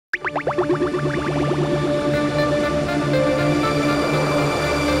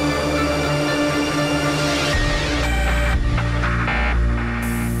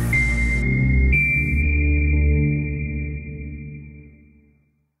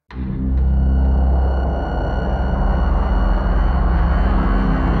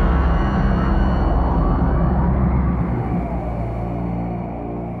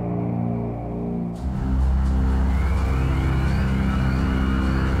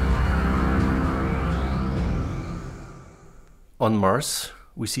On Mars,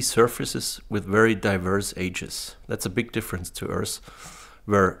 we see surfaces with very diverse ages. That's a big difference to Earth,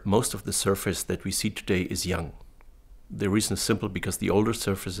 where most of the surface that we see today is young. The reason is simple, because the older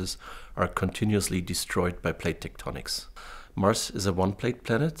surfaces are continuously destroyed by plate tectonics. Mars is a one-plate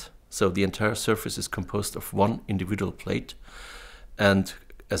planet, so the entire surface is composed of one individual plate, and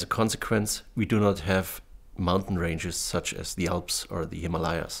as a consequence, we do not have mountain ranges such as the Alps or the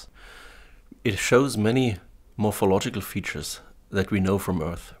Himalayas. It shows many morphological features that we know from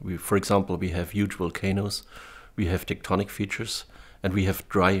Earth. For example, we have huge volcanoes, we have tectonic features, and we have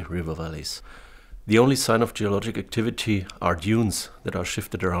dry river valleys. The only sign of geologic activity are dunes that are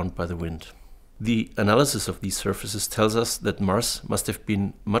shifted around by the wind. The analysis of these surfaces tells us that Mars must have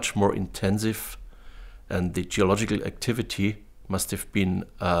been much more intensive, and the geological activity must have been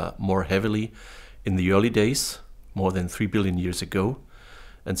more heavily in the early days, more than 3 billion years ago,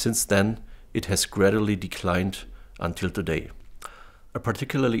 and since then it has gradually declined until today. A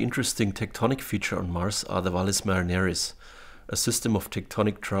particularly interesting tectonic feature on Mars are the Valles Marineris, a system of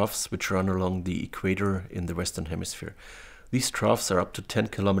tectonic troughs which run along the equator in the Western Hemisphere. These troughs are up to 10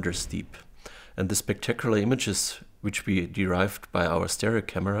 kilometers deep, and the spectacular images which we derived by our stereo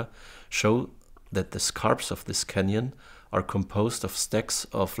camera show that the scarps of this canyon are composed of stacks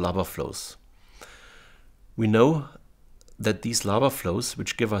of lava flows. We know that these lava flows,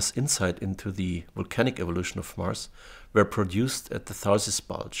 which give us insight into the volcanic evolution of Mars, were produced at the Tharsis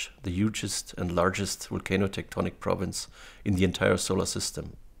bulge, the hugest and largest volcanotectonic province in the entire solar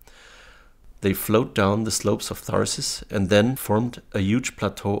system. They flowed down the slopes of Tharsis and then formed a huge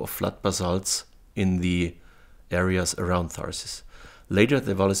plateau of flat basalts in the areas around Tharsis. Later,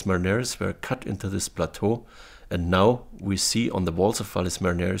 the Valles Marineris were cut into this plateau, and now we see on the walls of Valles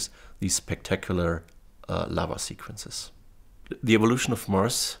Marineris these spectacular lava sequences. The evolution of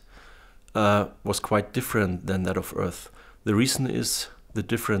Mars was quite different than that of Earth. The reason is the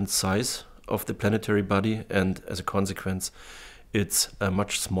different size of the planetary body, and as a consequence, it's a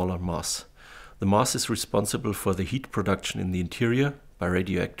much smaller mass. The mass is responsible for the heat production in the interior by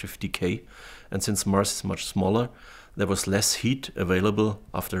radioactive decay, and since Mars is much smaller, there was less heat available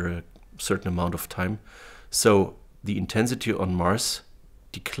after a certain amount of time. So the intensity on Mars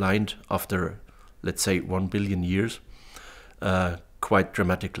declined after, let's say, 1 billion years, quite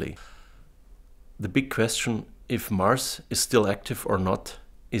dramatically. The big question, if Mars is still active or not,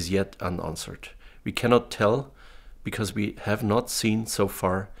 is yet unanswered. We cannot tell because we have not seen so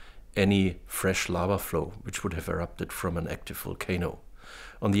far any fresh lava flow which would have erupted from an active volcano.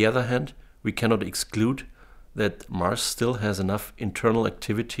 On the other hand, we cannot exclude that Mars still has enough internal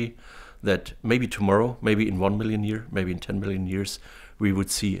activity that maybe tomorrow, maybe in 1 million years, maybe in 10 million years, we would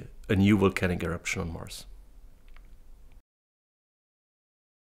see a new volcanic eruption on Mars.